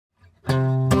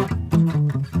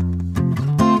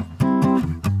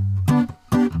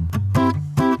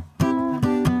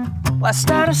Last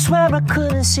night I swear I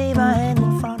couldn't see my hand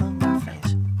in front of my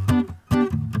face,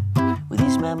 with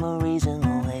these memories in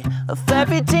the way of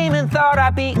every demon thought I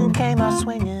beaten came out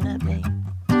swinging at me.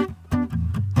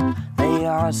 They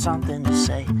all had something to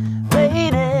say,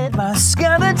 raided my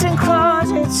skeleton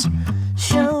closets,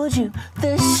 showed you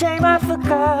the shame I've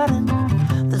forgotten.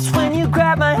 That's when you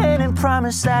grabbed my hand and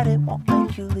promised that it won't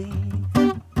make you leave.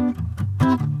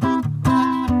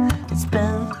 It's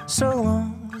been so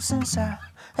long since I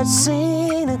had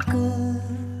seen a good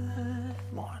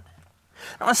morning.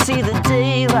 Now I see the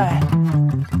daylight,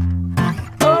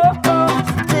 oh,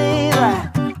 the daylight,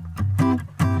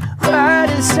 right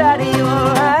inside of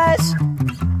your eyes.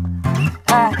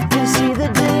 I can see the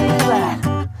daylight,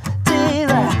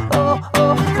 oh,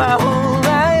 my whole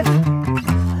life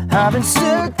I've been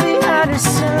stuck behind the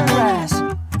sunrise.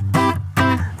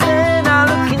 Then I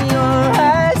look in your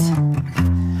eyes,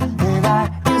 and I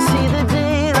can see the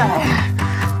daylight,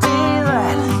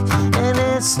 and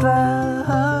it's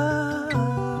love,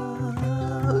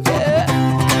 yeah.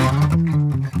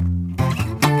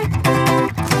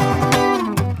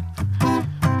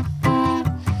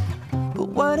 But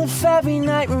what if every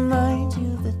night reminds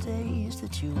you of the days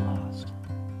that you lost?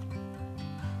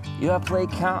 You are play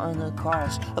counting the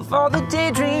cost of all the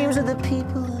daydreams of the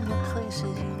people and the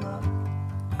places you love.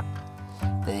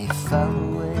 They fell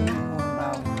away one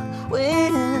by one,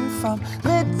 waiting from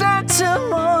midnight till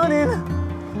morning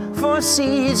for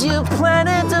seeds you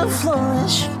planted to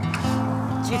flourish.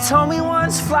 You told me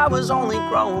once flowers only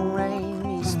grow when rain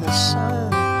meets the sun.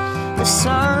 The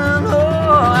sun,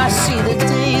 oh, I see the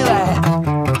daylight,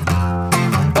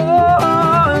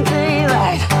 oh,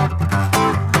 daylight,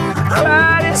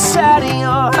 right inside of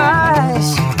your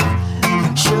eyes.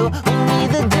 Show me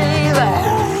the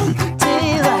daylight,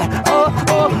 oh,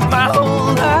 my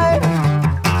whole life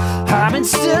I've been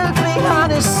stuck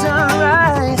behind the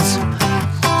sunrise.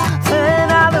 Then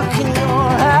I look in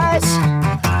your eyes,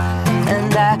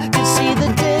 and I can see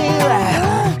the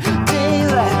daylight,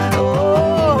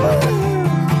 oh.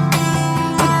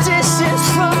 The distance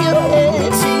from your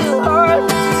head to your heart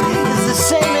is the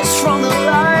same as from the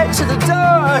light to the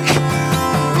dark.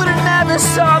 But I never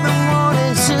saw the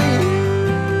morning till you,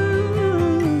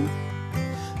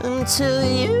 until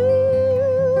you